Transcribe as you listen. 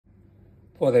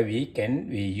For the weekend,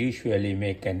 we usually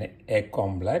make an egg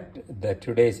omelette.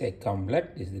 Today's egg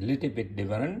omelette is a little bit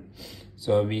different.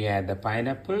 So we have the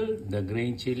pineapple, the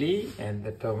green chili, and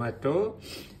the tomato,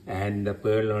 and the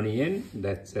pearl onion.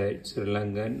 That's a Sri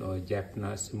Lankan or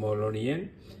Japanese small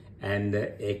onion, and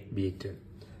the egg beater.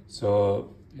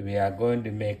 So we are going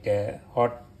to make a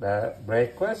hot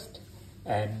breakfast,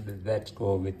 and let's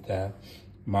go with the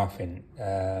muffin,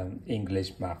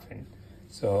 English muffin.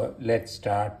 So let's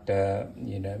start,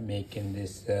 making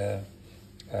this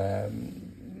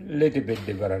little bit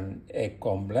different egg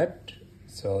omelette.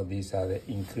 So these are the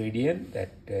ingredients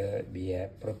that we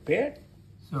have prepared.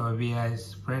 So we have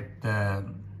spread the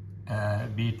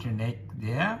beaten egg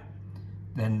there.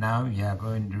 Then now we are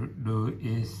going to do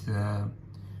is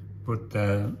put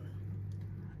the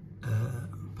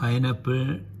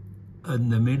pineapple in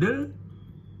the middle.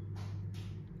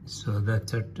 So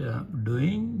that's what I'm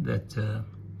doing. That's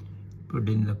put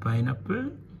in the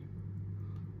pineapple.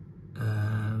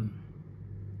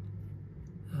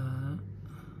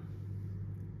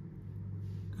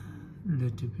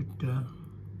 Little bit.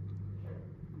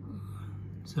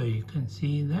 So you can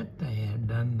see that I have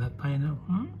done the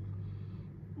pineapple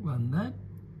on that.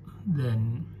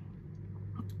 Then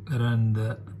around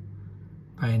the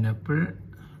pineapple,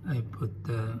 I put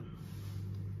the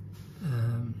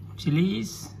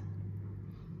chilies.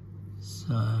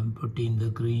 So I'm putting the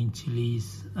green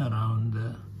chilies around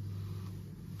the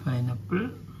pineapple.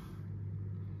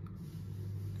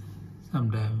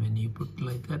 Sometimes when you put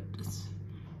like that, it's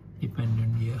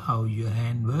depending on how your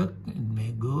hand work, it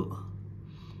may go.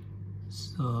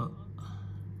 So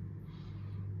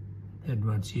that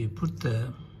once you put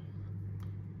the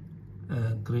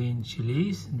green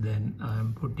chilies, then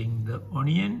I'm putting the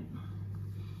onion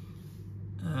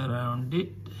around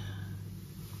it.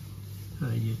 So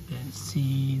you can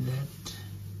see that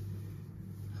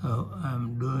how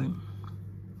I'm doing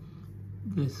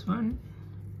this one,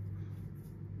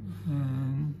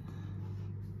 and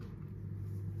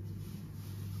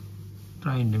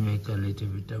trying to make a little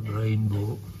bit of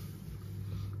rainbow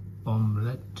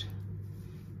omelette,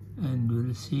 and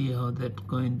we'll see how that's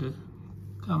going to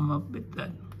come up with that,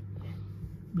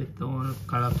 with all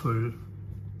colorful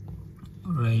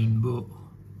rainbow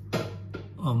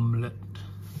omelette.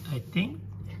 I think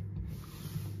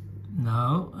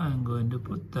now I'm going to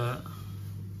put the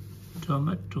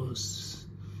tomatoes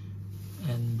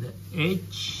and the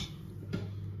edge,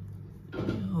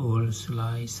 all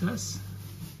slices.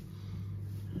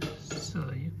 So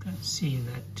you can see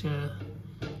that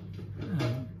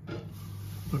I'm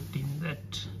putting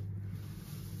that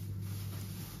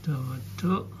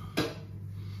tomato.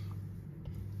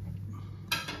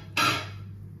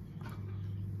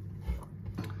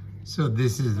 So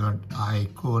this is what I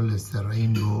call as the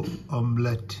rainbow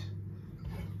omelette,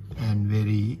 and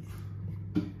very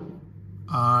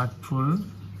artful.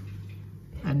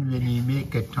 And when you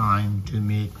make a time to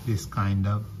make this kind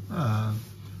of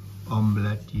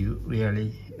omelette, you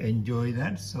really enjoy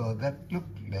that. So that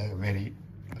looked like very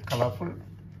colorful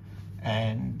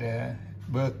and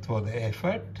worth for the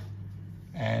effort.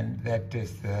 And that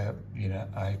is,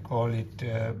 I call it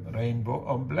rainbow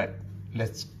omelette.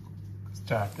 Let's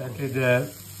start. That is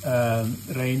the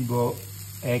rainbow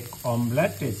egg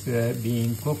omelette. It's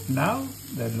being cooked now.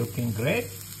 They're looking great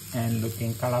and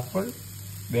looking colorful,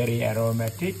 very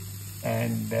aromatic,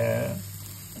 and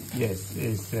yes,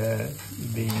 it's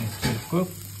being still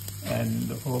cooked, and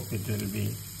hope it will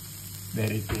be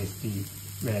very tasty,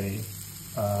 very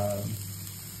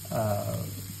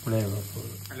flavorful.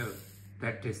 Hello,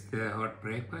 that is the hot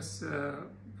breakfast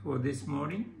for this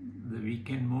morning, the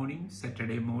weekend morning,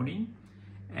 Saturday morning,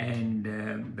 and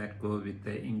that goes with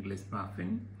the English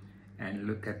muffin. And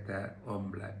look at the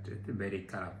omelette, it's very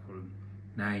colorful,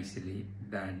 nicely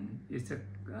done. It's an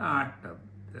art of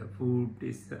the food,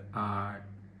 is the art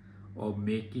of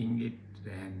making it,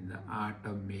 and the art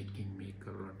of make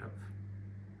a lot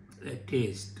of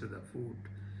taste to the food.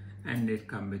 And it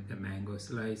comes with the mango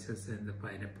slices and the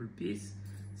pineapple piece.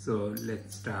 So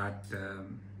let's start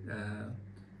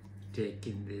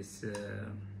taking this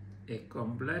egg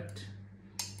omelette,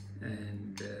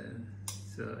 and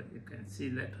so you can see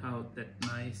that how that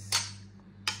nice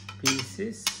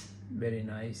pieces, very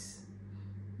nice.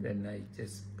 Then I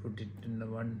just put it in the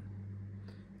one,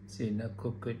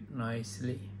 cook it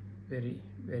nicely, very,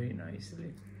 very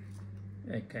nicely.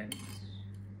 I can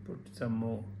put some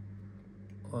more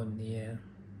on here.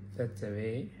 That's the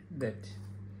way that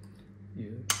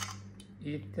you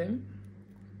eat them.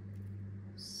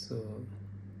 So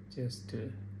just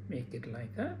to make it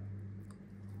like that,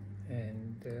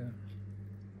 and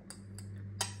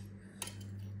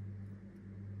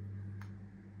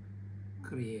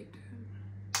create.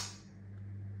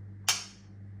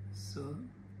 So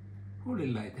hold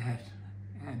it like that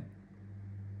and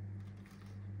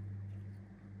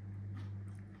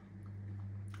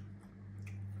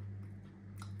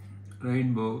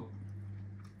rainbow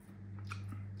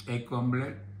egg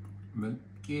omelette, make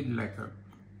it like a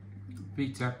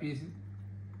pizza piece,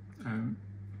 and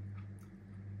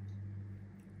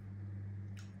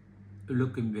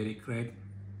looking very great.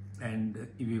 And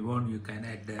if you want, you can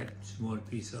add that small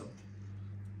piece of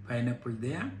pineapple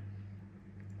there,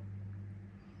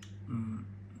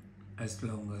 as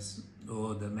long as,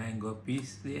 or the mango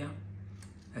piece there,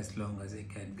 as long as I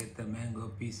can get the mango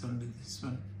piece onto this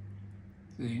one.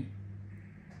 See?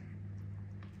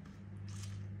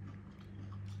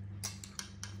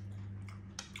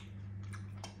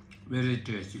 Very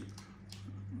tasty,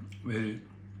 very.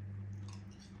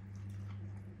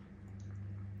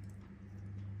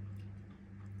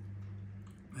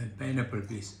 My pineapple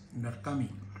piece not coming.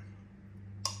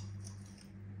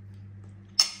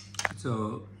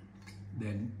 So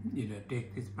then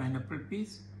take this pineapple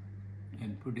piece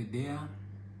and put it there.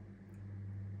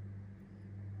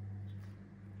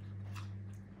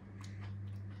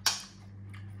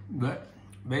 But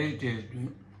very tasty.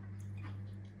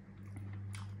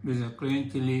 With a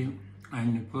green chili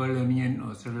and pearl onion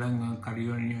or Sri Lankan curry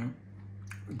onion,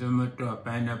 tomato,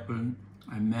 pineapple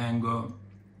and mango.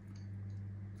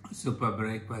 Super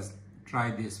breakfast.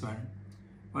 Try this one.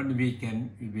 On the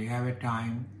weekend, if you have a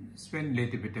time, spend a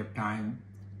little bit of time,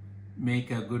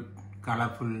 make a good,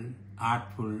 colorful,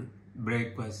 artful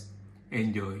breakfast.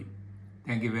 Enjoy.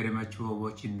 Thank you very much for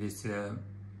watching this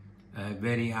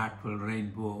very artful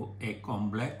rainbow egg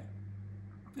omelette,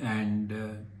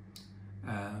 and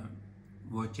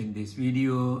watching this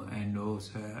video, and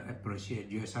also appreciate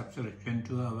your subscription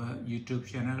to our YouTube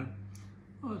channel.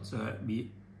 Also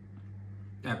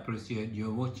appreciate your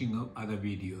watching of other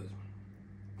videos.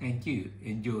 Thank you.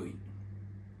 Enjoy.